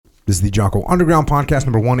This is the Jocko Underground Podcast,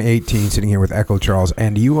 number 118, sitting here with Echo Charles,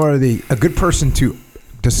 and you are a good person to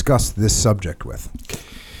discuss this subject with.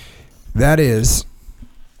 That is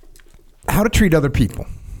how to treat other people.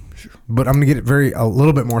 Sure. But I'm going to get it a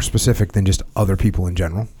little bit more specific than just other people in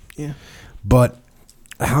general. Yeah. But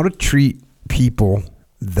how to treat people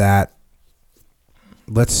that,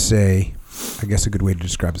 let's say, I guess a good way to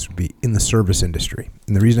describe this would be in the service industry.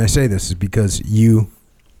 And the reason I say this is because you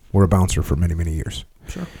were a bouncer for many, many years.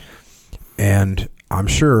 Sure. And I'm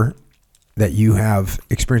sure that you have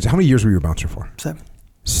experience. How many years were you a bouncer for? 7.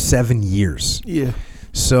 7 years. Yeah.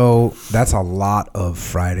 So that's a lot of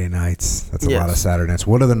Friday nights. That's a lot of Saturday nights.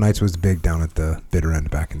 What other nights was big down at the bitter end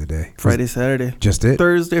back in the day? Friday, Saturday. Just it?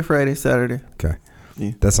 Thursday, Friday, Saturday. Okay.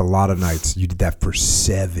 Yeah. That's a lot of nights. You did that for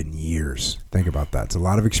 7 years. Think about that. It's a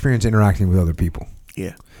lot of experience interacting with other people.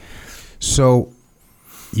 Yeah. So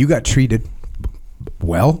you got treated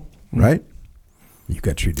well, right? You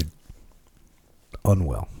got treated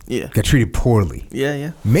unwell. Yeah. Got treated poorly. Yeah,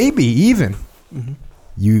 yeah. Maybe even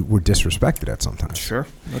you were disrespected at some time. Sure.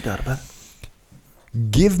 No doubt about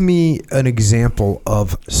it. Give me an example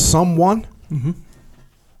of someone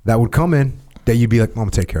that would come in that you'd be like, I'm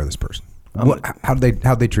going to take care of this person. How'd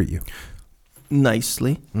they treat you?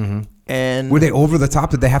 Nicely. And Were they over the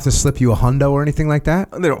top? Did they have to slip you a hundo or anything like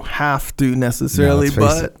that? they don't have to necessarily,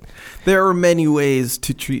 but there are many ways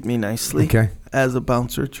to treat me nicely. Okay. As a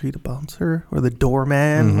bouncer, treat a bouncer or the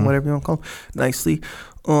doorman, whatever you want to call him, nicely.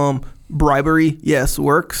 Bribery, yes,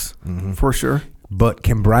 works for sure. But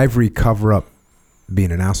can bribery cover up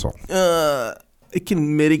being an asshole? It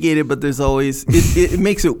can mitigate it, but there's always it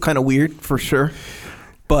makes it kind of weird for sure.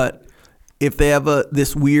 But if they have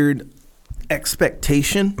this weird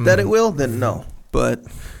expectation that it will, then no. But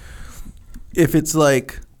if it's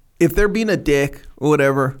like if they're being a dick or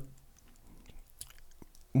whatever,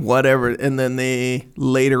 and then they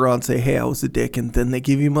later on say, hey, I was a dick, and then they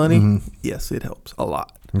give you money, yes, it helps a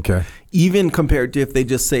lot. Okay. Even compared to if they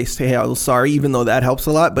just say, hey, I was sorry, even though that helps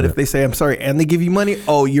a lot. But if they say, I'm sorry, and they give you money,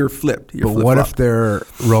 oh, you're flipped. But what if they're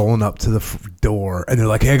rolling up to the door and they're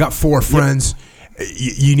like, hey, I got 4 friends.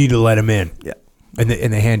 You need to let them in. Yeah. And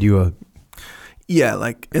they hand you a... Yeah,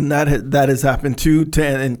 like, and that has happened too. To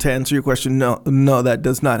answer your question, no, that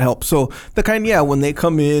does not help. So the kind, when they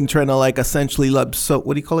come in trying to like essentially what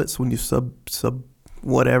do you call it? So when you sub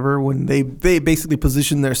whatever, when they basically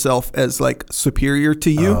position themselves as like superior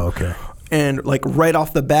to you. Oh, okay. And like right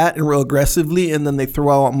off the bat and real aggressively, and then they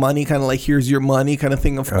throw out money, kind of like, here's your money kind of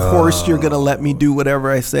thing. Of course, you're going to let me do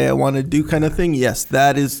whatever I say I want to do kind of thing. Yes,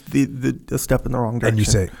 that is the step in the wrong direction. And you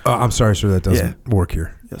say, I'm sorry, sir, that doesn't work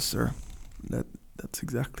here. Yes, sir. That's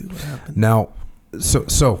exactly what happened. Now,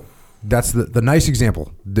 so that's the nice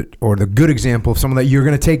example, or the good example of someone that you're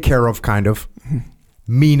going to take care of, kind of,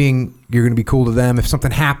 meaning you're going to be cool to them. If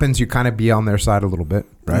something happens, you kind of be on their side a little bit,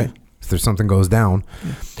 right? Yeah. If there's something goes down.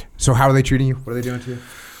 Yeah. So how are they treating you? What are they doing to you?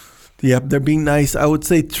 Yeah, they're being nice. I would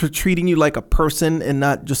say treating you like a person and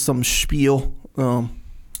not just some spiel.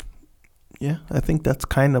 Yeah, I think that's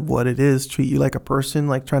kind of what it is. Treat you like a person,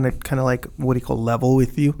 like trying to kind of like, what do you call, level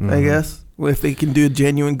with you, I guess. If they can do a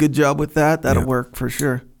genuine good job with that, that'll work for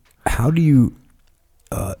sure. How do you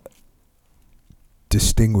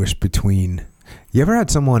distinguish between... You ever had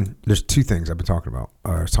someone... There's 2 things I've been talking about.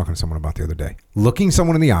 I was talking to someone about the other day. Looking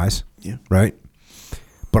someone in the eyes, right?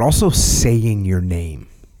 But also saying your name.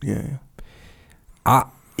 Yeah.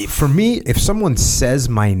 For me, if someone says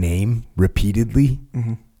my name repeatedly...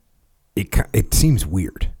 It seems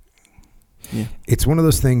weird. Yeah. It's one of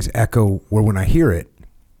those things, Echo, where when I hear it,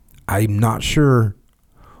 I'm not sure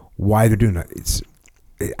why they're doing it.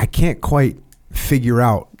 I can't quite figure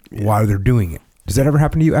out why they're doing it. Does that ever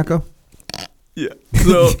happen to you, Echo? Yeah.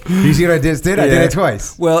 So you see what I just did? I did it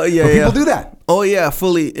twice. Well, people do that. Oh yeah,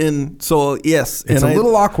 fully. And so yes, it's a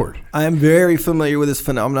little awkward. I am very familiar with this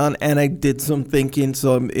phenomenon, and I did some thinking,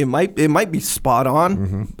 so it might be spot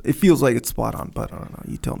on. It feels like it's spot on, but I don't know.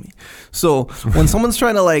 You tell me. So when someone's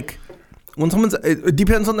trying to like, it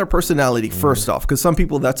depends on their personality first off, because some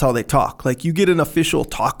people, that's how they talk. Like you get an official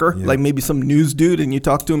talker, like maybe some news dude, and you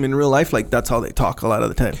talk to him in real life, like that's how they talk a lot of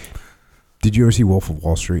the time. Did you ever see Wolf of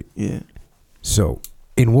Wall Street? Yeah. So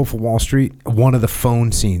in Wolf of Wall Street, one of the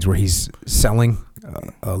phone scenes where he's selling,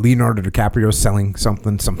 Leonardo DiCaprio selling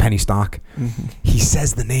something, some penny stock, he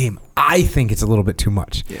says the name. I think it's a little bit too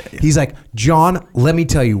much. Yeah. He's like, John, let me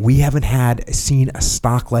tell you, we haven't seen a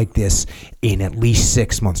stock like this in at least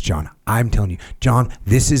 6 months, John. I'm telling you, John,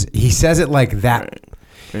 he says it like that. Right.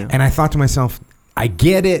 Yeah. And I thought to myself, I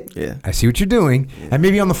get it. Yeah. I see what you're doing. Yeah. And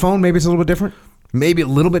maybe on the phone, maybe it's a little bit different. Maybe a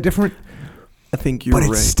little bit different. I think you're right.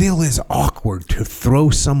 But it still is awkward to throw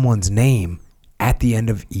someone's name at the end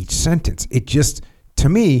of each sentence. It just, to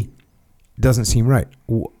me, doesn't seem right.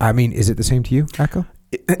 I mean, is it the same to you, Echo?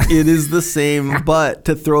 It is the same, but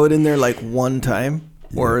to throw it in there like one time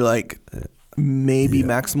or like maybe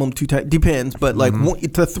maximum 2 times, depends. But like,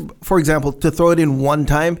 for example, to throw it in one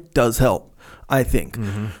time does help, I think.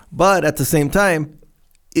 But at the same time,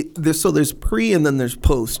 there's pre and then there's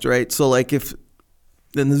post, right? So like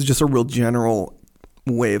then this is just a real general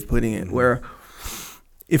way of putting it, where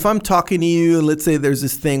if I'm talking to you and let's say there's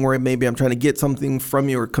this thing where maybe I'm trying to get something from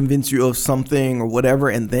you or convince you of something or whatever,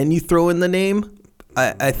 and then you throw in the name,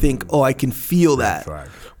 I think, I can feel that.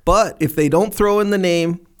 But if they don't throw in the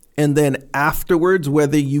name and then afterwards,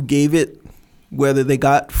 whether they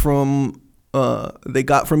got from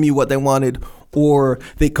you what they wanted or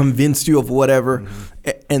they convinced you of whatever,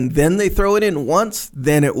 and then they throw it in once,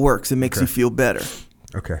 then it works. It makes you feel better.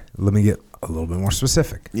 Okay. Let me get a little bit more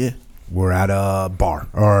specific. Yeah. We're at a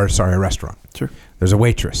a restaurant. Sure. There's a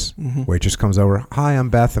waitress. Waitress comes over. Hi, I'm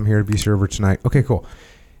Beth. I'm here to be server tonight. Okay, cool.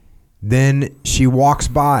 Then she walks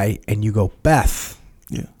by and you go, Beth.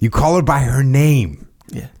 Yeah. You call her by her name.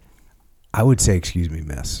 Yeah. I would say, excuse me,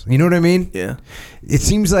 miss. You know what I mean? Yeah. It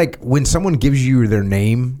seems like when someone gives you their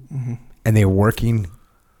name and they're working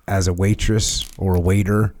as a waitress or a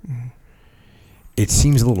waiter, it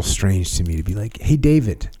seems a little strange to me to be like, hey,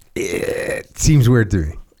 David. It seems weird to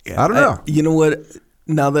me. Yeah, I don't know. You know what?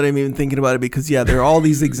 Now that I'm even thinking about it, because there are all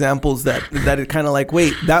these examples that it kind of like,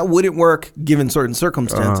 wait, that wouldn't work given certain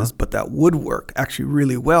circumstances, but that would work actually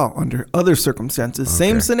really well under other circumstances. Okay.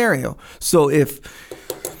 Same scenario. So if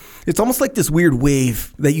it's almost like this weird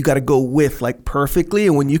wave that you got to go with like perfectly,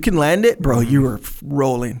 and when you can land it, bro, you are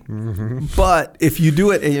rolling. But if you do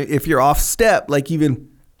it, if you're off step, like even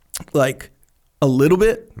like a little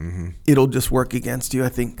bit, it'll just work against you. I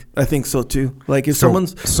think so too. Like if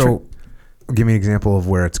someone's give me an example of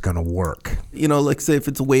where it's gonna work. You know, like say if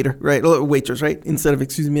it's a waiter, right, or a waitress, right? Instead of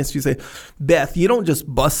excuse me, you say Beth. You don't just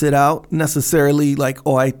bust it out necessarily. Like,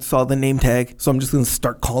 I saw the name tag, so I'm just gonna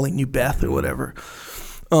start calling you Beth or whatever.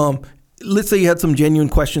 Let's say you had some genuine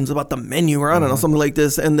questions about the menu or I don't know, something like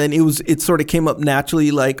this. And then it sort of came up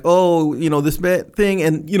naturally like, this thing.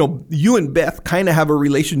 And, you and Beth kind of have a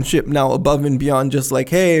relationship now above and beyond just like,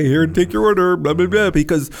 hey, here, take your order, blah, blah, blah.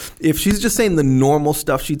 Because if she's just saying the normal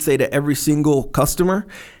stuff she'd say to every single customer,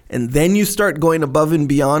 and then you start going above and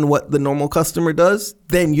beyond what the normal customer does,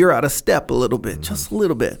 then you're out of step a little bit, just a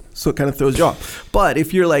little bit. So it kind of throws you off. But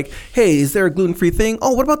if you're like, hey, is there a gluten-free thing?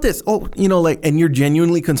 Oh, what about this? Oh, and you're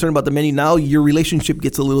genuinely concerned about the menu, now your relationship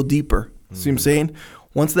gets a little deeper. See what I'm saying?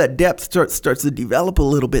 Once that depth starts to develop a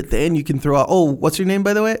little bit, then you can throw out, oh, what's your name,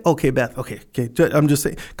 by the way? Okay, Beth. Okay. I'm just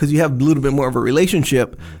saying, because you have a little bit more of a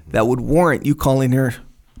relationship that would warrant you calling her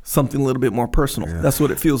something a little bit more personal. Yeah. That's what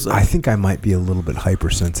it feels like. I think I might be a little bit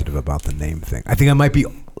hypersensitive about the name thing. I think I might be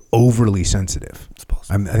overly sensitive.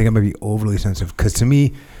 I think I might be overly sensitive because to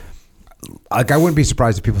me, like I wouldn't be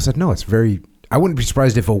surprised if people said, no, it's very, I wouldn't be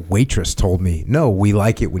surprised if a waitress told me, no, we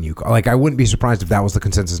like it when you call. Like I wouldn't be surprised if that was the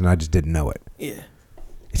consensus and I just didn't know it. Yeah.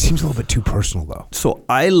 It seems a little bit too personal though. So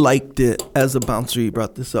I liked it as a bouncer. You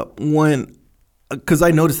brought this up because I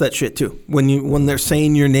noticed that shit too. When they're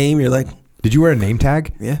saying your name, you're like, did you wear a name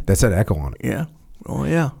tag? Yeah. That said Echo on it. Yeah. Oh,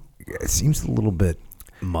 yeah. It seems a little bit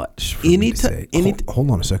much for me to say. Hold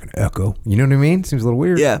on a second, Echo. You know what I mean? Seems a little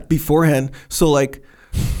weird. Yeah, beforehand. So, like,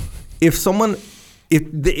 if someone, if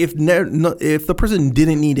the person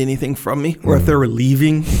didn't need anything from me, or if they were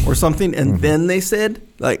leaving or something, and then they said,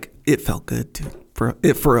 like, it felt good, too.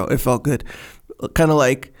 It felt good. Kind of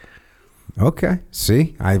like, okay.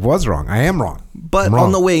 See, I was wrong. I am wrong. But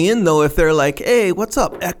on the way in, though, if they're like, hey, what's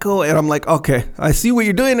up, Echo? And I'm like, okay, I see what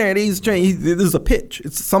you're doing there. This is a pitch.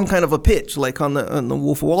 It's some kind of a pitch, like on the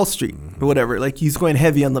Wolf of Wall Street or whatever. Like he's going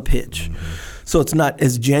heavy on the pitch. So it's not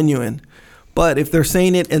as genuine. But if they're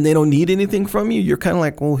saying it and they don't need anything from you, you're kind of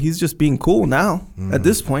like, well, he's just being cool now at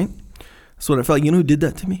this point. That's what I felt. You know who did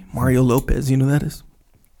that to me? Mario Lopez. You know who that is?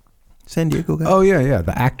 San Diego guy. Oh, yeah.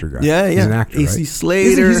 The actor guy. Yeah. He's an actor, AC right?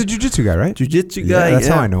 Slater. He's a jiu-jitsu guy, right? Jiu-jitsu guy, that's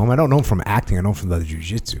how I know him. I don't know him from acting. I know him from the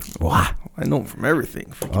jiu-jitsu. Wow. I know him from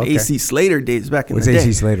everything. Okay. AC Slater days back in the day. What's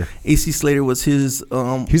AC Slater? AC Slater was his... he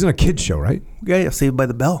was on a kid's show, right? Yeah, Saved by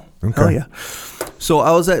the Bell. Okay. Hell yeah. So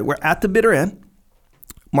we're at the bitter end.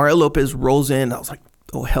 Mario Lopez rolls in. I was like,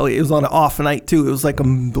 oh, hell yeah. It was on an off night, too. It was like a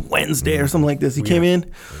Wednesday or something like this. He came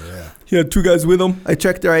in. Yeah. He had 2 guys with him. I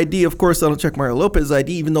checked their ID. Of course, I don't check Mario Lopez's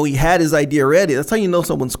ID, even though he had his ID already. That's how you know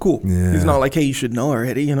someone's cool. Yeah. He's not like, hey, you should know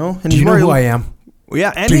already, you know? And do you know who I am? Well,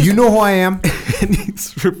 yeah. And do you know who I am?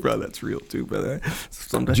 Bro, that's real, too, by the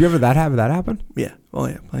way. Did you ever have that happen? Yeah. Oh,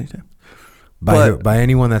 yeah. Plenty of time. By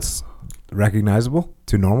anyone that's recognizable?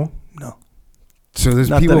 Too normal? No. So there's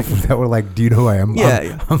Not people that that were like, "Do you know who I am?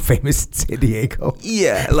 Yeah, I'm famous in San Diego."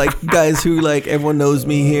 Yeah, like guys who like everyone knows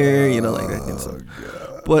me here, like that kind of stuff.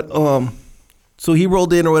 But so he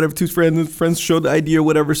rolled in or whatever. Two friends showed the ID or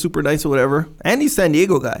whatever, super nice or whatever. And he's a San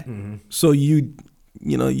Diego guy, so you'd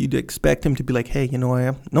expect him to be like, "Hey, you know who I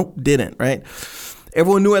am?" Nope, didn't. Right?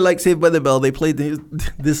 Everyone knew I liked Saved by the Bell. They played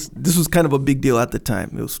this. This was kind of a big deal at the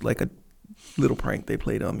time. It was like a little prank they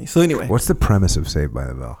played on me. So anyway, what's the premise of Saved by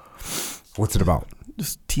the Bell? What's it about?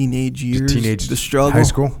 Just teenage years, the struggle, high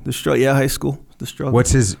school, high school, the struggle.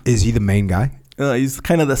 Is he the main guy? He's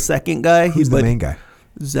kind of the second guy. Who's the main guy?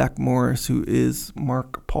 Zach Morris, who is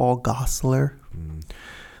Mark Paul Gosselaar.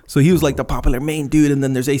 So he was like the popular main dude, and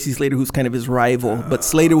then there's AC Slater, who's kind of his rival. But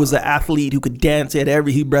Slater was the athlete who could dance.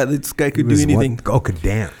 This guy could do anything. Could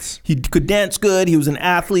dance. He could dance good. He was an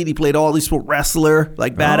athlete. He played all these wrestler,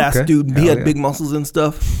 like badass dude. He had big muscles and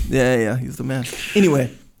stuff. Yeah, he's the man.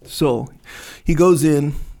 Anyway, so he goes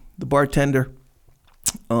in, the bartender,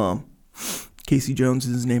 Casey Jones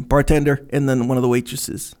is his name, bartender, and then one of the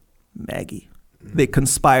waitresses, Maggie. They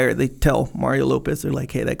conspire. They tell Mario Lopez, they're like,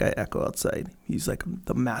 "Hey, that guy Echo outside. He's like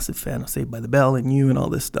the massive fan of Saved by the Bell and you and all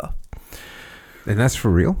this stuff." And that's for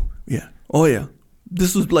real? Yeah. Oh, yeah.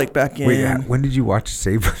 This was like back in... Wait, when did you watch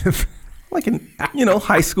Saved by the Bell? Like in,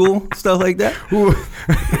 high school, stuff like that.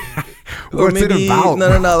 What's it about?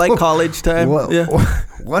 No, like college time.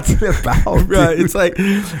 What's it about? Right, it's like,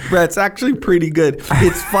 bro, it's actually pretty good.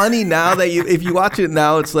 It's funny now that if you watch it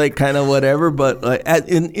now, it's like kind of whatever, but like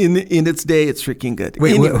in its day, it's freaking good.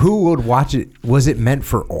 Wait, who would watch it? Was it meant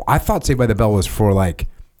for? I thought Saved by the Bell was for like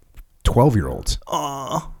 12-year-olds.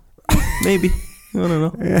 Maybe. I don't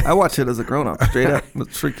know. Yeah. I watched it as a grown-up, straight up. It was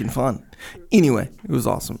freaking fun. Anyway, it was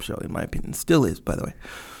an awesome show, in my opinion. Still is, by the way.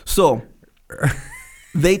 So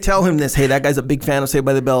they tell him this, "Hey, that guy's a big fan of Saved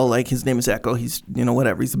by the Bell. Like, his name is Echo. He's,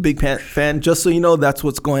 whatever. He's a big fan. Just so you know, that's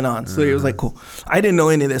what's going on." So he was like, "Cool." I didn't know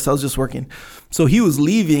any of this. I was just working. So he was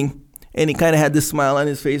leaving, and he kind of had this smile on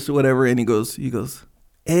his face or whatever, and he goes,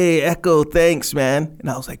 "Hey, Echo, thanks, man." And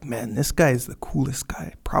I was like, man, this guy is the coolest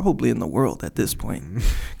guy probably in the world at this point,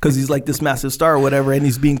 because he's like this massive star or whatever, and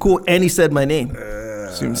he's being cool, and he said my name. See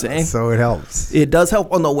what I'm saying? So it helps. It does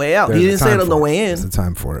help on the way out. He didn't say it on the way in. It's the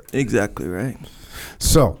time for it. Exactly right.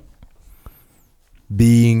 So,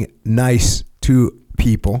 being nice to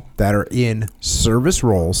people that are in service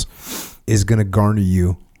roles is going to garner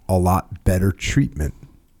you a lot better treatment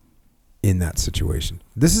in that situation.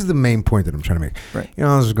 This is the main point that I'm trying to make. Right.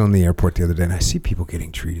 I was going to the airport the other day, and I see people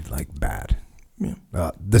getting treated like bad. Yeah.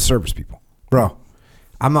 The service people. Bro,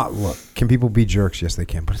 look, can people be jerks? Yes, they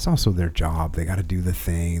can, but it's also their job. They got to do the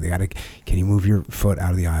thing. Can you move your foot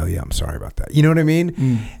out of the aisle? Yeah, I'm sorry about that. You know what I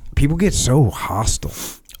mean? People get so hostile.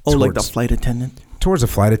 Like the flight attendant? Towards a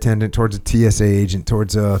flight attendant, towards a TSA agent,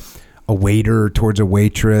 towards a waiter, towards a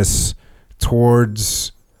waitress,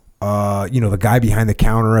 towards, the guy behind the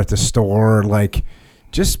counter at the store. Like,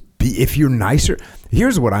 if you're nicer.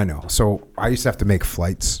 Here's what I know. So I used to have to make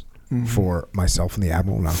flights for myself and the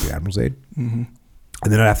Admiral when I was the Admiral's aide. Mm-hmm.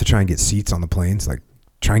 And then I'd have to try and get seats on the planes, like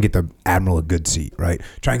try and get the Admiral a good seat, right?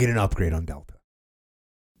 Try and get an upgrade on Delta.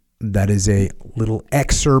 That is a little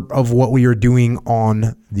excerpt of what we are doing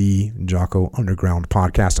on the Jocko Underground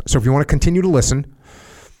podcast. So if you want to continue to listen,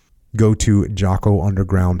 go to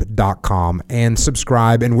jockounderground.com and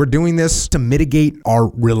subscribe. And we're doing this to mitigate our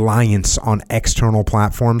reliance on external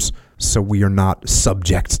platforms so we are not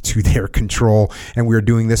subject to their control. And we are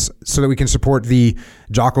doing this so that we can support the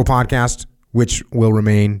Jocko podcast, which will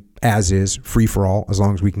remain as is, free for all, as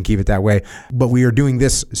long as we can keep it that way. But we are doing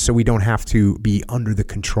this so we don't have to be under the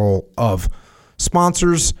control of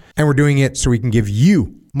sponsors. And we're doing it so we can give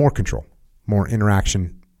you more control, more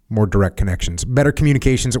interaction, more direct connections, better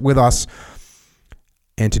communications with us.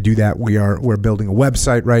 And to do that, we're building a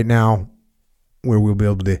website right now where we'll be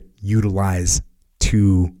able to utilize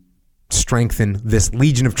to strengthen this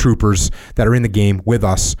legion of troopers that are in the game with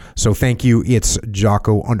us. So thank you. It's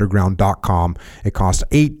jockounderground.com. It costs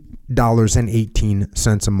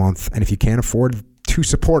 $8.18 a month. And if you can't afford to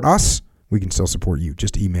support us, we can still support you.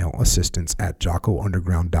 Just email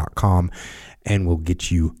assistance@jockounderground.com and we'll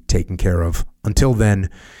get you taken care of. Until then,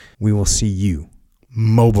 we will see you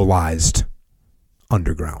mobilized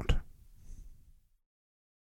underground.